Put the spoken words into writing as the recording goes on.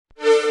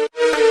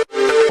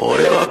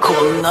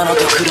んなの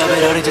と比べ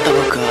られてた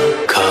のか。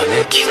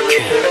金木くん、い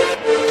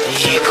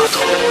いこと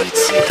思い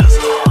ついたぞ。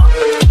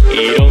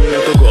いろんな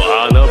とこ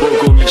穴ぼ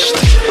こにして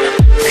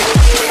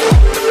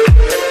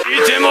見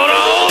てもら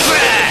おうぜ、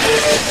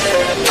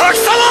たく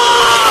さん。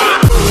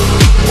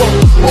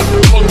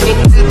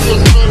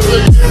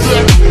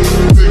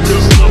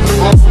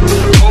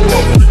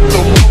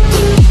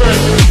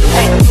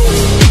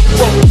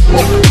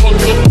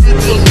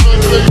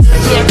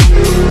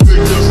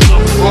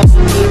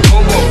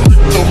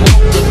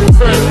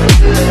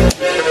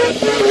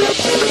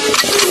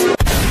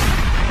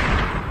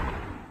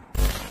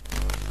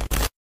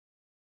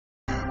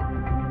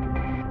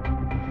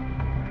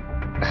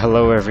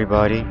Hello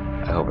everybody,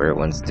 I hope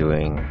everyone's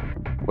doing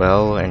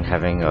well and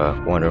having a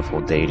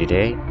wonderful day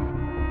today.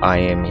 I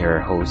am your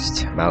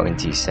host,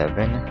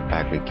 mountainteavii,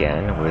 back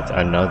again with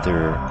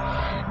another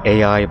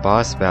AI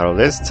boss battle.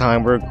 This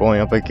time we're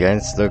going up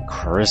against the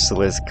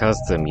Chrysalis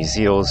custom. You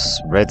see those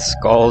red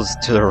skulls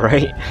to the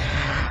right?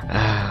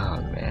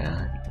 Oh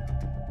man.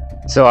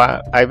 So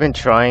I've been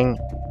trying,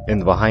 in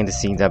the behind the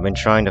scenes, I've been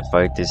trying to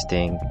fight this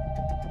thing.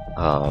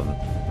 I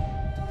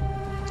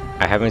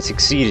haven't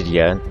succeeded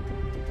yet.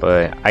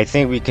 But I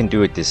think we can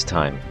do it this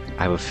time.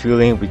 I have a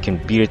feeling we can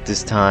beat it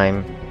this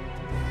time.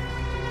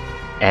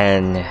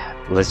 And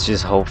let's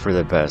just hope for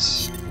the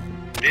best.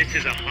 This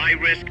is a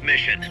high-risk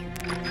mission.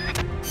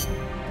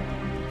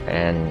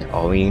 And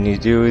all we need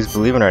to do is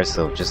believe in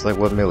ourselves, just like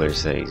what Miller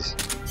says.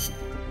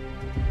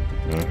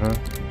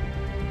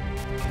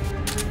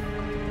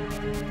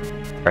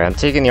 Alright, I'm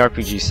taking the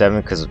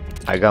RPG-7 because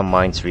I got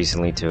mines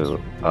recently to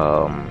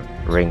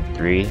rank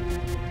 3.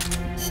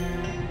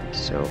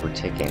 So we're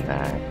taking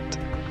that.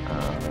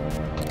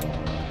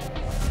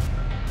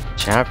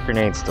 Chaff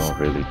grenades don't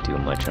really do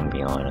much, I'm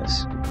being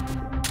honest.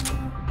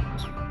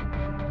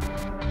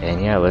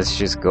 And yeah, let's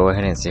just go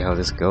ahead and see how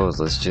this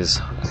goes. Let's just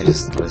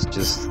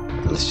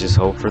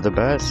hope for the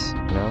best,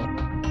 you know?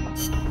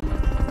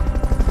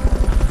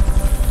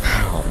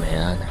 Oh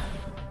man.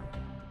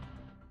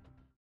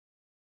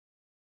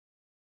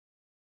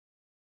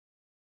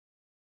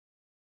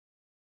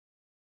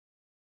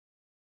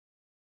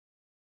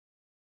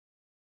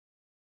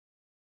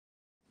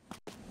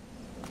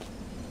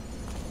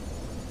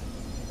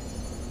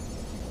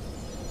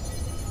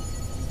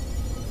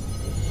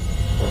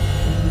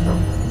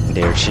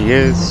 There she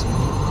is,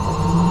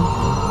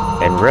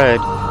 in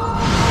red.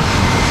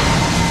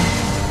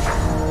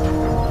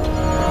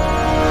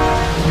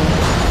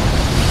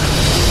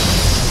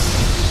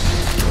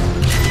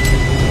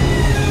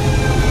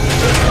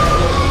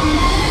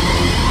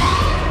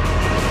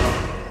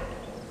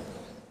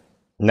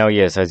 Now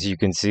yes, as you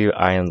can see,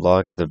 I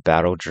unlocked the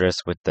battle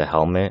dress with the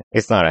helmet.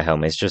 It's not a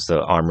helmet, it's just an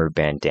armor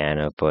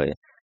bandana, but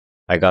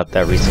I got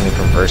that recently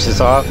from Versus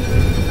Off.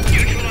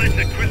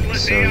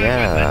 So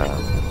yeah.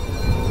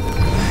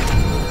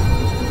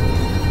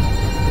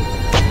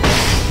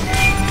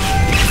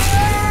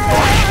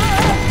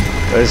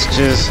 Let's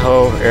just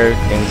hope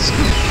everything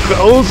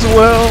goes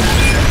well.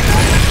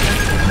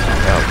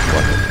 That was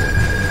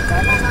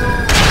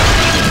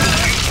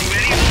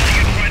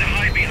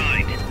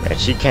wonderful. And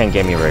she can't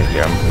get me right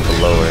here. I'm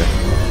below her.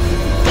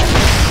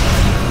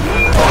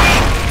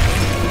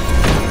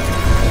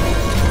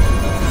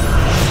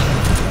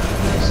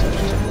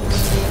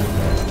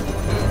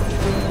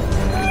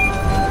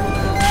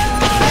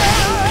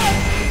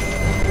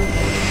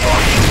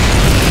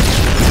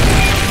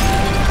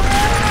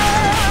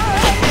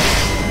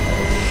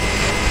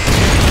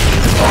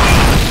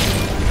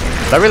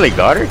 I really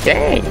got her?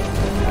 Dang!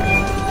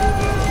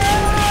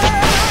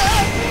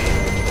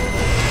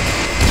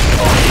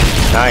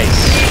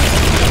 Nice.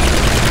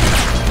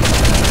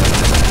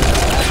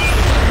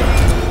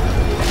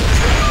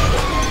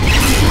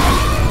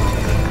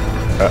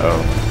 Uh-oh.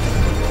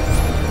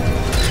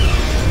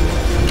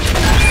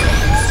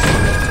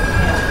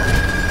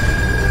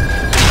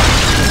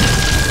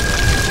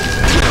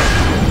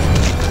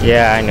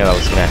 Yeah, I knew that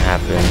was gonna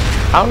happen.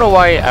 I don't know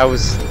why I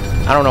was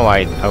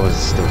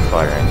still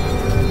firing.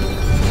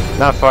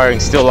 Not firing,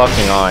 still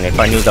locking on, if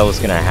I knew that was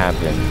gonna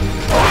happen.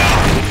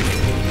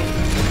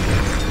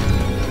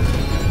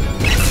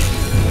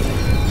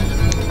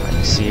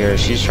 I see her,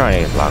 she's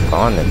trying to lock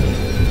on to me.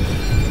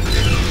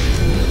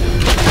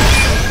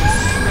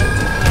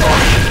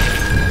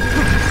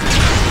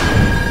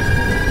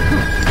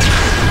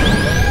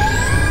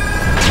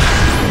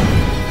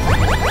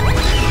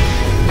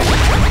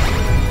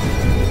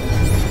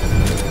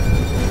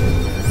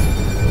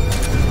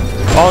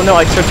 Oh no,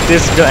 I took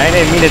this gun. I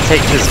didn't mean to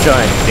take this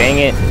gun. Dang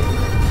it.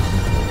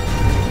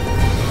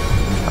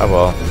 Oh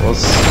well, we'll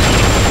see.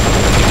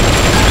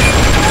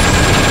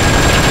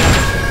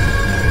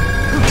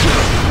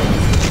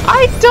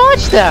 I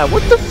dodged that!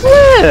 What the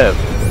flip?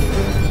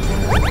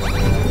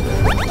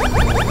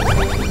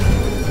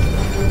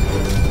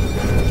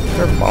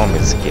 Her bomb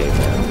is gay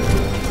now.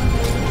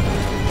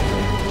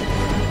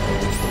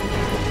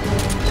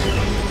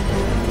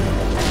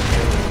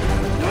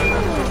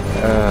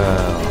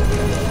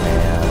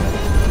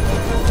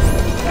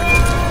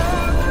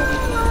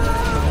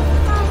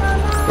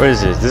 What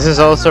is this? This is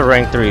also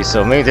rank 3,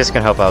 so maybe this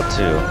can help out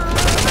too.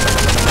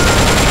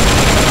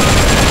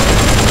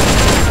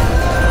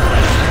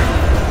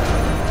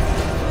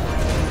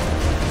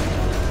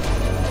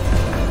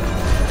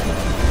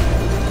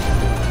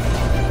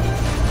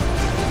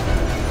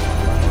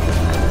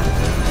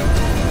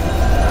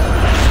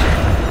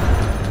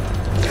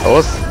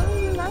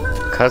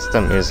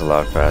 Custom is a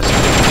lot faster.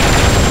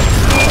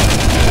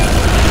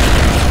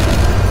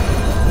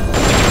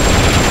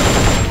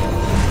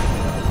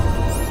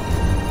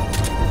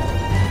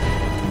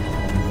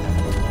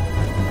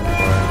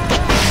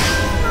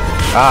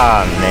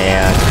 Ah,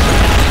 man.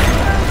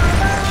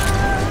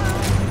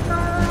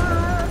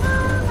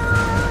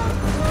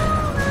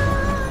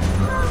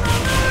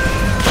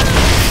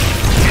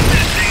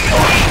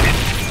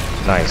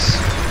 Nice.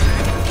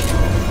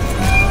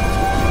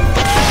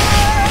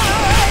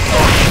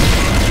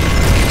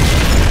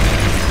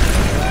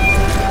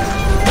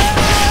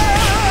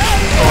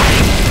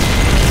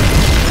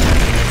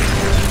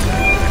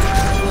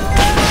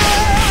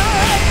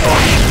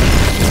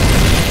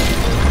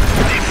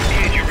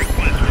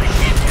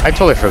 I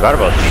totally forgot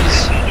about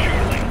these.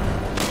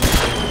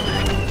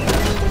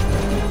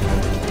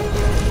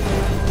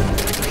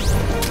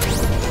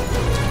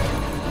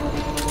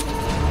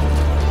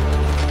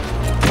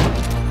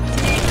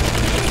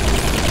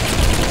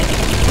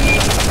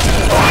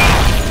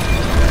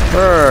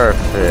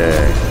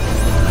 Perfect.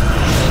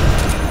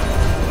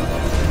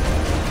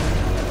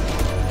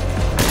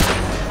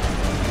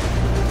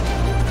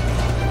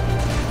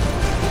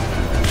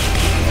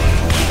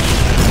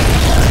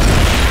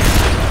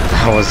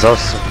 That was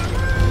also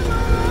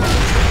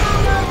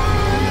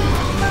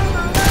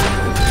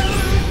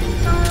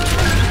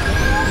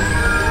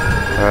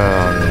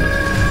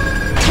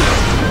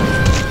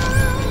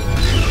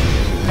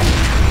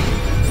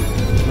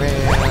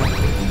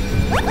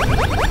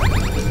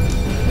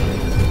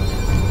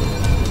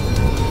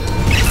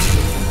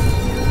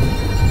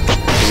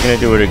She's gonna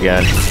do it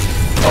again.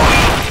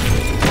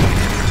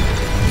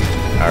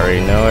 I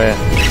already know it.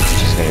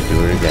 She's gonna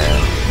do it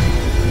again.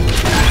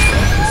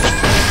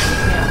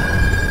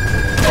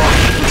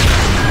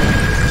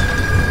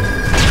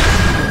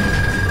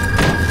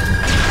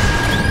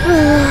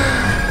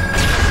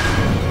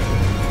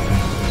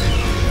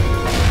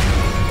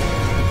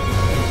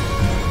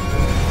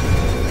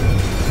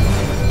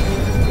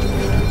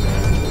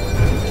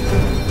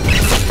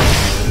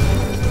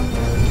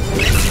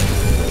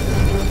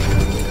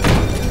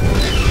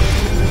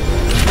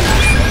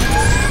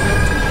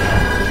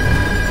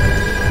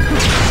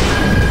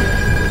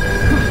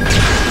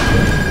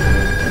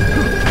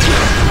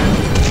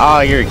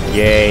 Oh, you're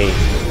gay.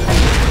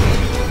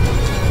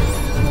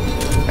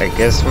 I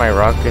guess my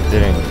rocket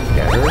didn't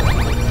get her.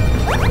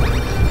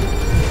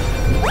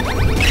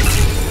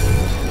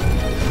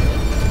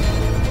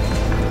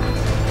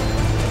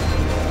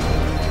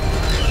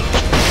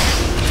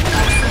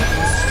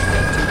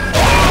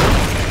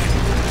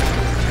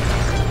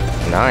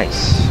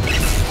 Nice.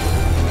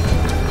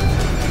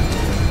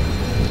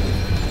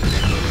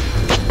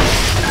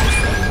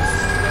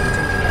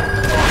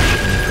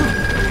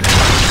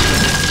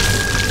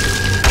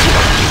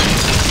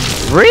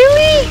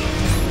 Really?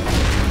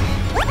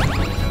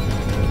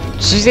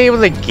 She's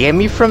able to get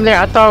me from there?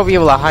 I thought I'd be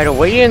able to hide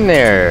away in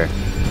there.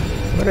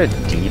 What a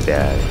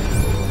D-bag.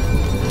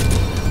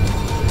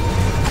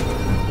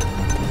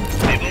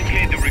 They've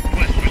okayed the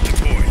request for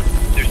support.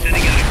 They're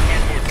sending out a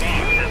cardboard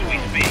box as we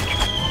speak.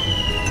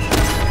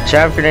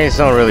 Chaff grenades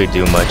don't really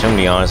do much, I'm gonna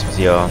be honest with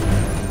y'all. I'm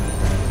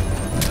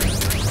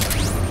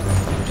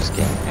just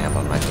getting ammo,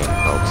 I'm not getting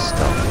bulk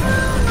stuff.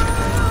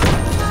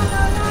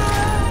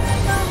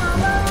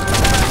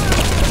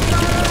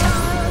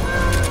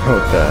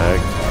 What the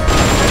heck?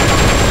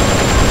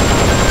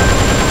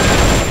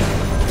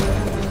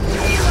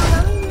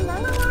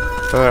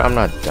 But I'm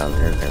not done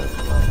here.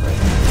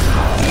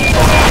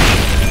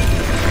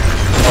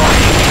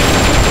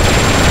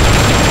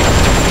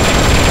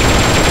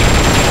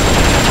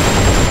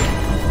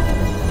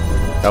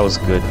 That was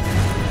good.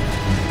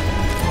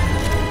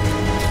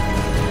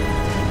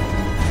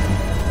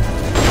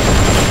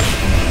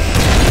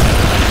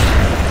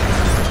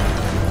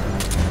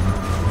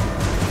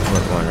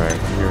 Put one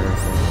right here.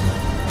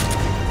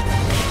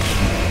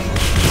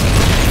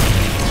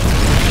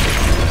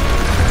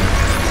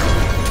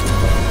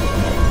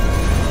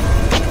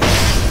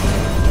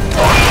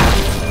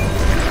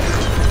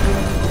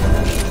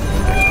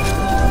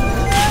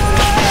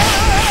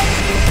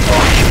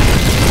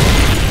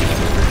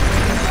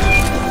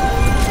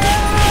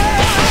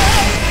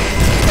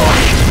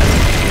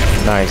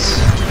 Nice.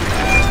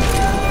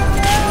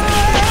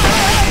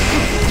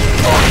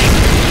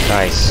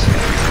 Nice.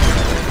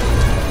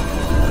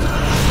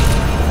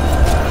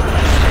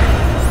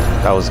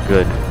 That was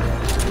good.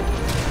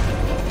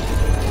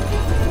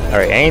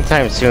 Alright,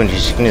 anytime soon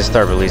she's gonna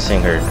start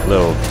releasing her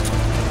little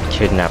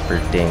kidnapper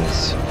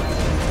things.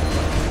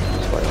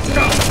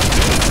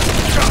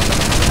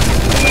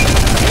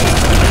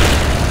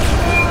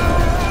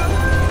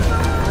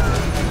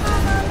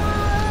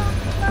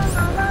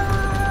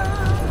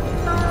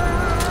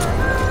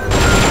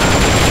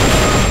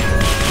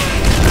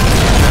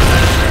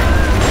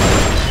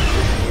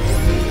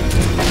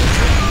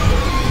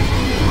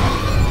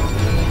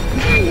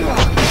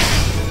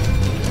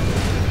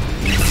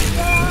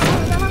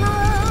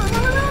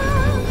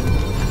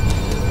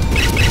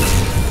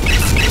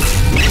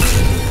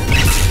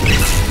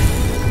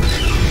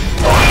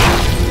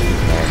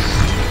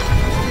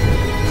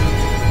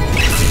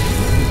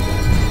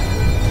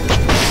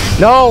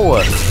 No!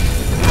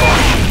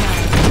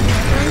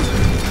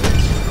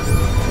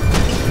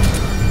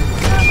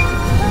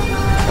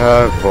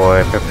 Oh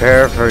boy,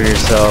 prepare for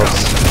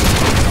yourselves.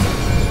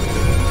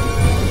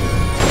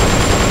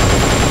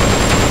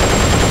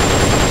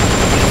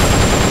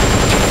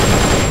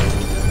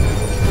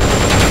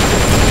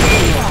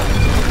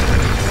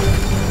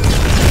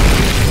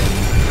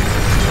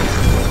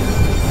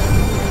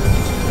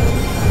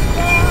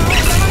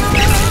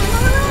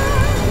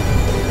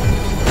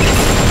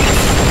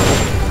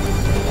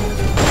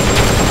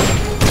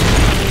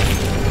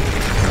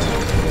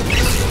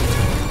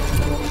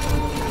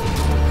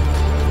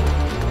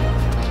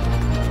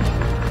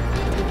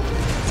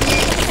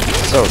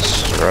 So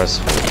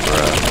stressful,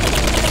 bro.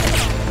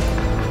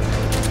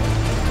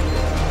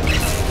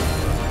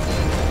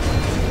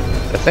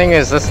 The thing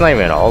is, that's not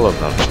even all of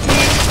them.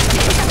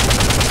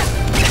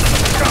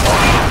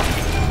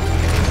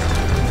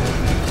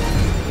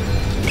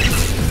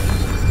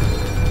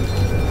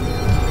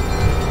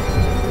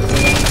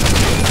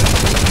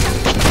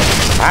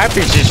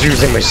 Happy she's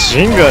using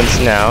machine guns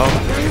now.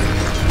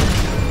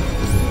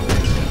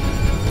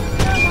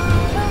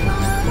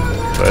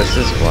 But it's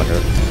just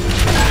wonderful.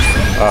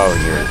 Oh,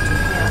 you're...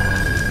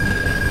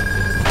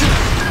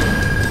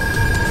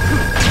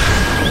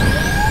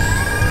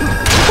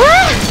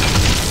 Ah!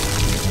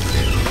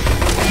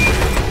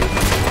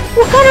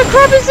 What kind of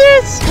crap is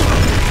this?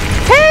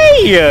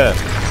 Hey!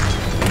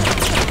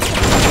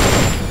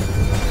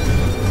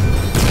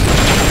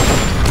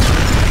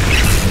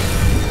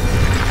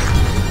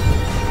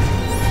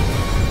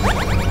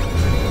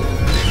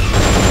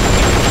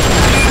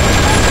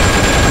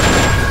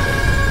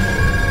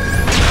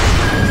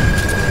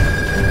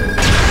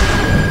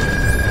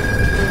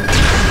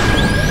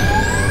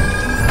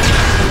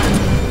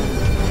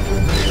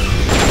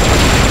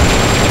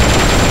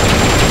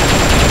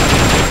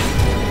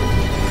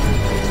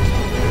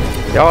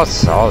 Y'all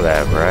saw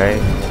that, right?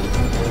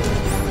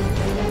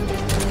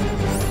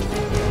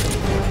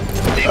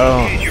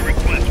 Oh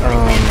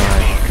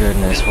my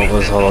goodness, what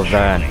was all of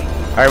that?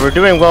 Alright, we're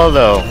doing well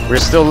though. We're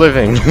still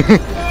living.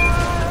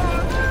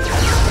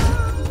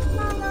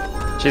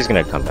 She's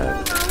gonna come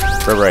back.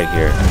 We're right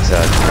here,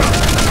 exactly.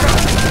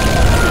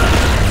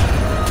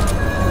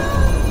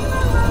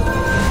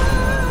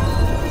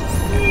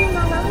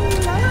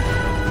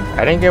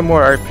 I didn't get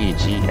more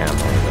RPG ammo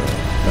though.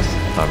 That's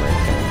the bummer.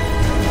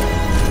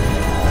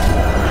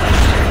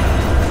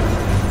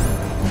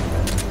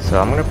 So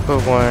I'm gonna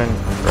put one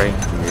right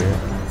here.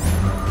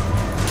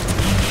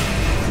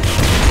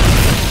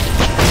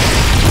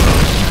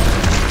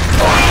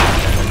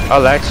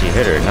 Oh, that actually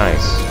hit her.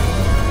 Nice.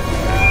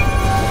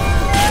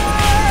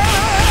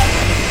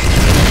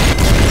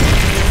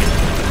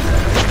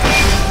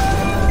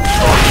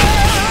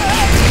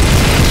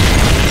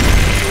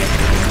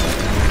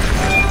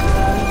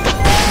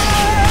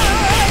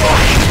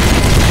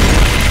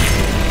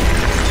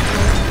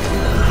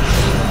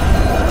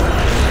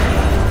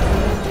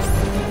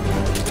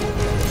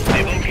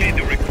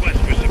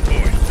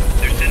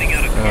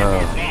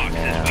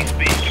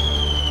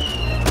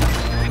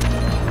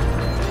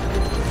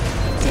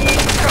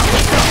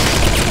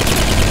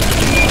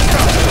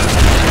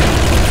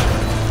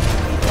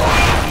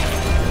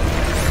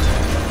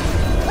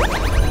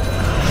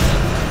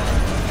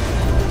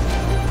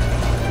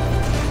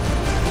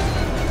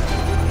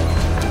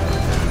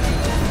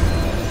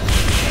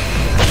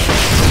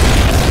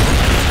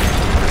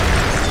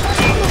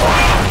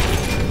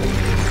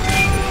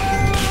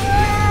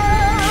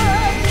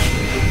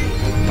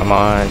 Come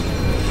on.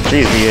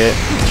 Please be it.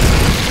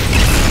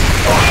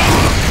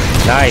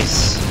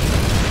 Nice.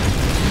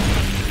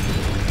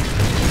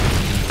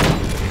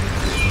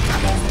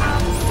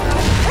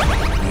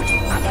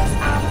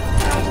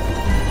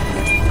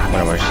 I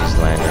wonder where she's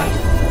landing.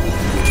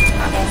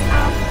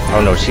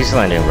 Oh no, she's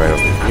landing right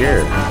over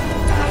here.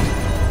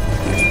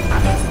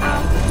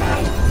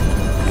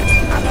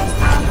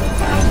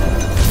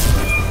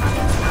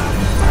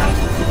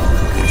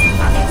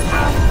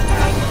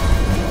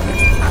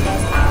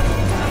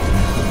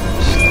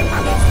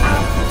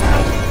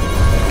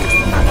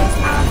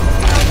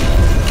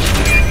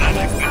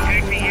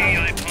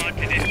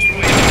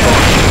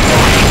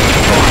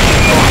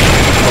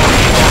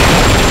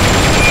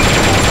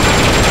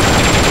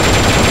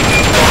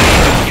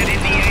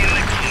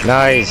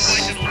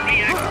 Nice.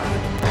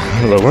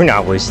 Look, we're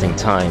not wasting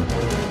time.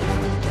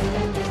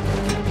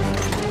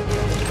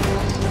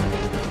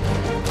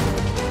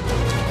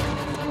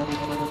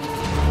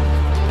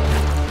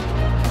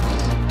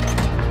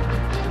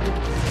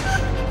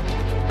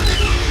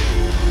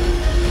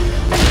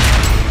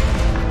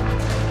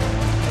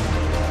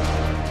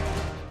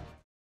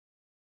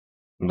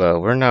 But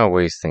we're not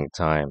wasting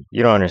time.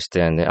 You don't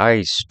understand that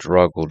I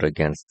struggled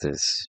against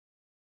this.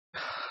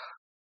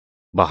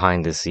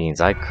 Behind the scenes,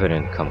 I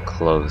couldn't come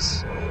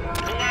close. Pull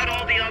out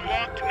all the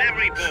unlocked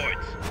memory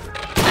boards.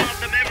 Pull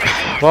out the memory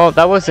boards. Well,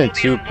 that wasn't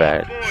too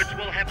bad.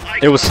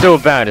 It was still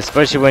bad,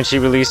 especially when she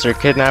released her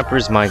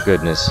kidnappers, my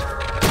goodness.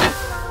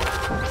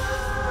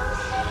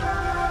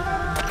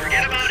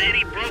 Forget about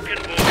any broken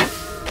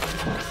boards.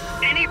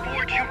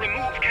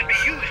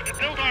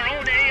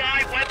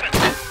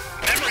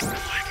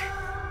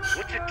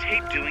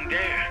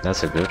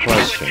 That's a good If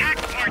question. you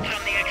attack parts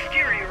on the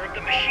exterior of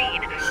the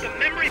machine, the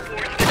memory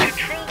boards that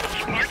control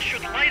those parts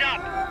should light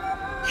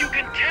up. You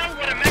can tell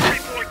what a memory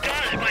board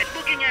does by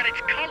looking at its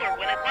color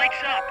when it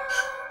lights up.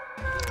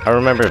 I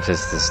remember if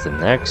this is the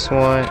next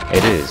one.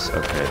 It is,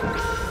 okay.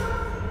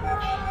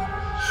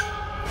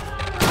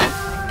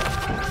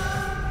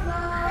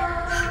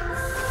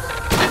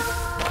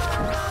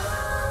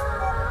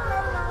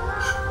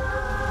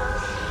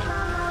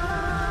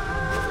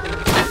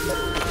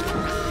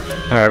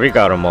 Alright, we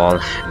got them all,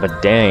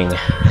 but dang.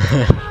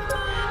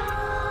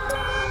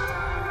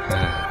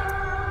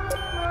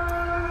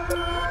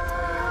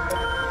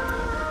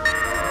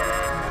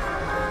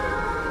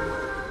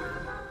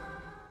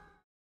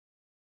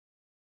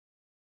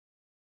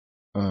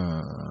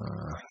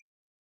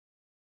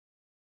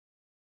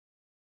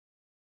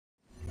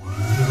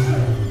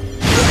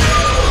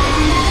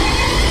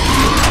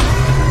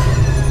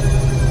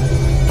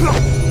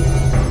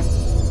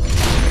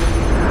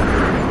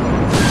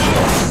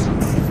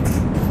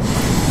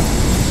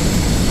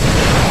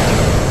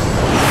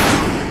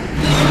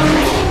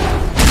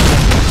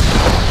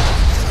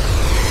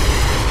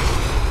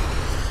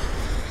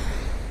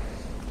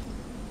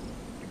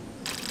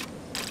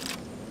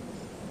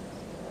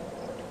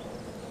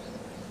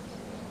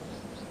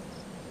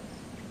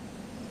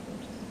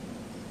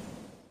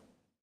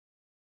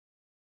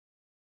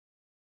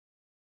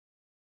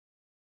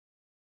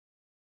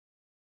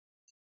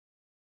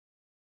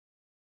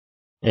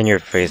 In your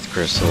face,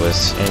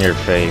 Chrysalis. In your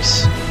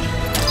face.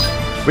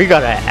 We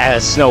got an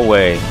ass, no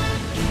way.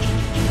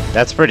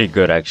 That's pretty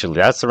good, actually.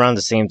 That's around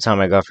the same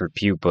time I got for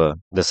Pupa,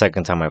 the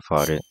second time I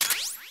fought it.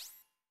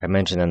 I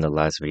mentioned in the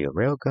last video.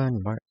 Railgun,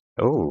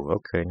 oh,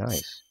 okay,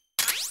 nice.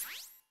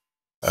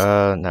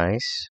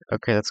 Nice.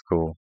 Okay, that's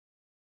cool.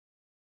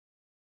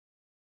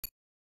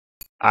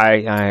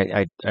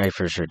 I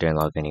for sure didn't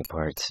log any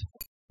parts.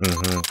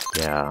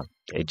 Yeah.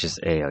 It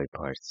just AI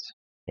parts.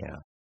 Yeah.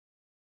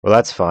 Well,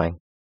 that's fine.